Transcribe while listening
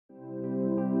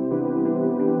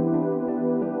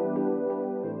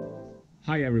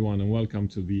Hi everyone and welcome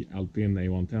to the Alpine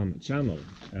A110 channel.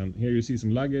 And here you see some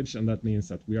luggage, and that means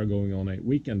that we are going on a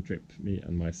weekend trip, me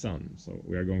and my son. So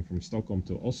we are going from Stockholm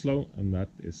to Oslo, and that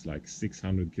is like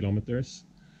 600 kilometers.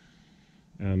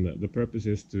 And the purpose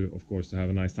is to, of course, to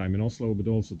have a nice time in Oslo, but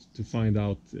also to find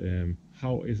out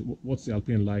what's the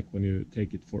Alpine like when you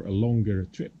take it for a longer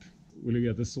trip. Will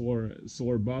you get a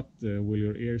sore butt? Will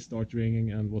your ears start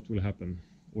ringing, and what will happen?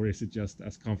 Or is it just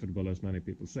as comfortable as many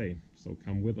people say? So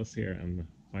come with us here and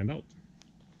find out.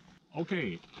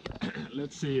 Okay,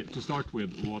 let's see to start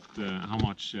with how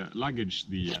much luggage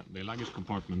the luggage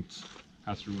compartment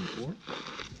has room for.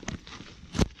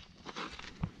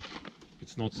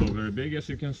 It's not so very big, as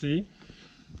you can see,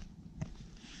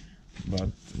 but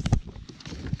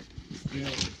still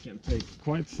it can take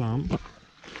quite some.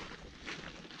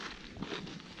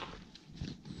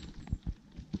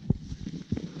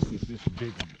 This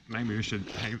big, maybe we should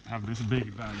have this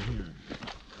big bag here.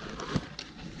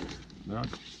 There are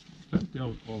plenty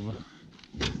of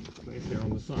space here on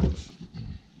the sides.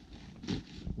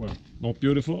 Well, not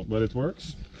beautiful, but it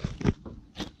works.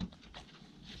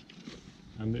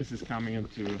 And this is coming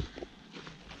into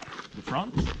the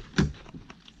front,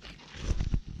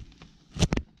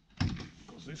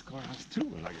 because this car has two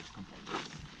luggage compartments.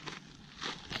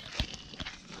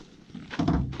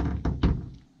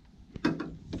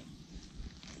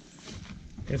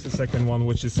 Here's the second one,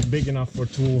 which is big enough for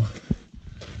two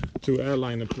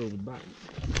airline approved bags.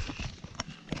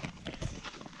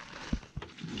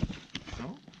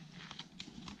 So,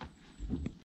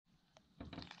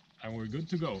 and we're good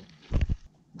to go.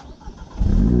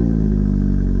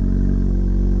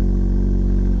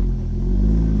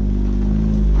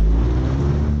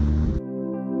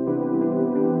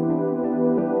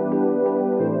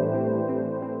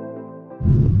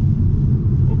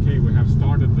 Okay, we have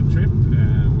started the trip.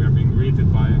 We are being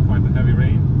greeted by quite a heavy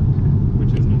rain,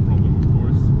 which is no problem, of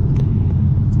course.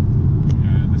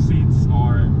 The seats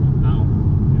are now,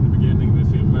 in the beginning, they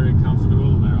feel very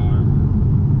comfortable. There are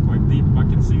quite deep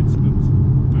bucket seats, but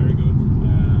very good.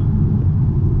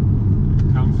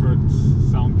 Comfort,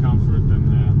 sound comfort,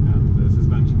 and the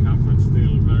suspension comfort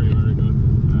still very, very good.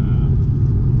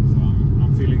 So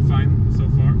I'm feeling fine so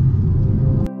far.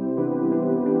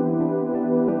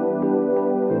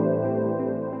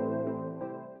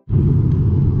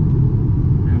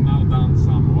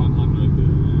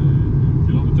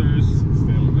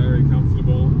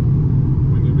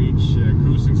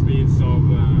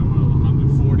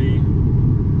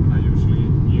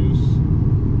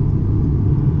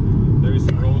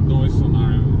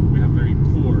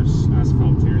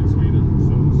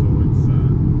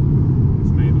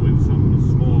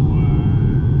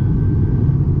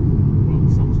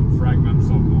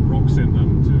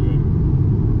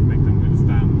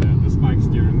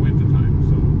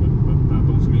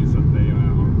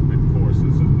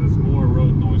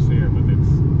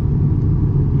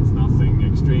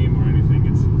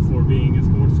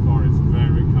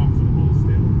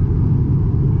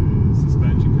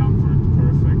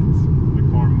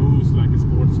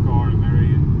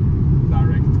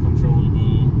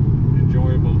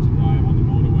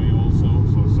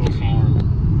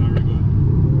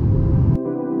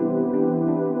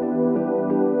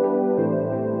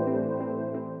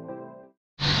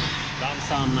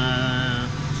 Some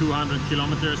 200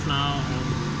 kilometers now, and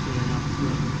filling up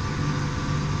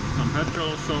some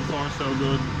petrol. So far so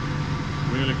good,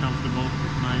 really comfortable,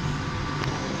 nice.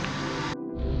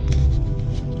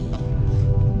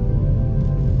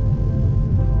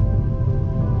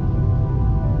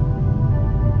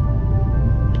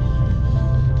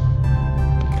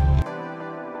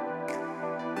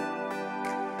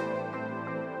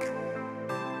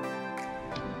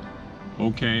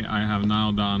 Okay, I have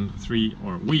now done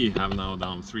we have now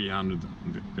done 300.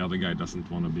 The other guy doesn't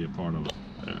want to be a part of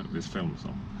this film,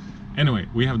 so anyway,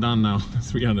 we have done now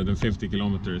 350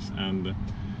 kilometers, and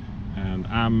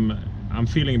I'm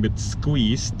feeling a bit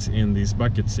squeezed in these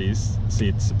bucket seats.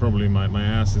 Probably my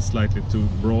ass is slightly too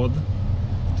broad,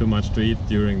 too much to eat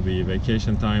during the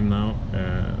vacation time now,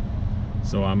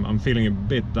 so I'm feeling a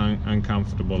bit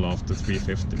uncomfortable after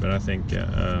 350, but I think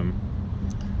a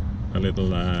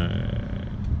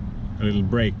little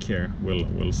break here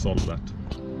will solve that.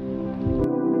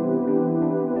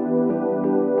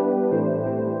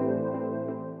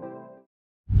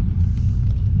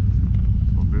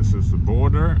 So this is the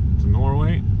border to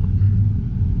Norway.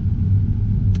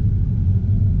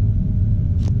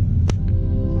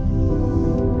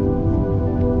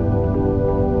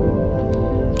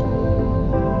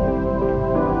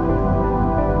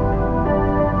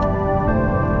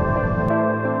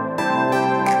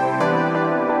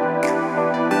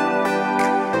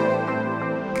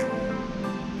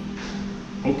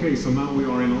 so now we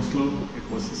are in Oslo.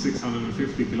 It was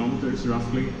 650 kilometers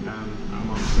roughly, and I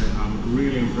must say I'm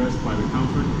really impressed by the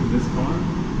comfort in this car.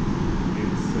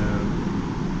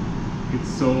 It's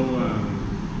so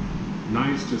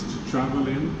nice just to travel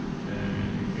in.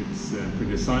 It's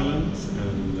pretty silent,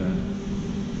 and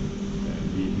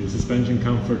the suspension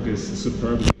comfort is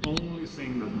superb. The only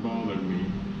thing that bothered me,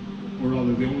 or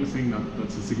rather the only thing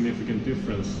that's a significant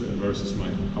difference versus my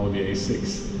Audi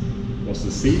A6, was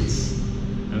the seats.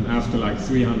 And after like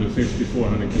 350,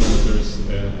 400 kilometers,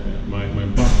 my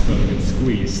butt got a bit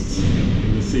squeezed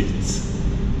in the seats.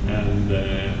 And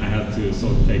I had to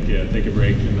sort of take a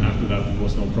break, and after that it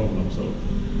was no problem. So,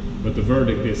 but the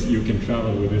verdict is you can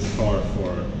travel with this car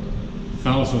for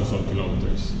thousands of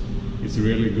kilometers. It's a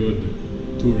really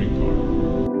good touring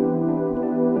car.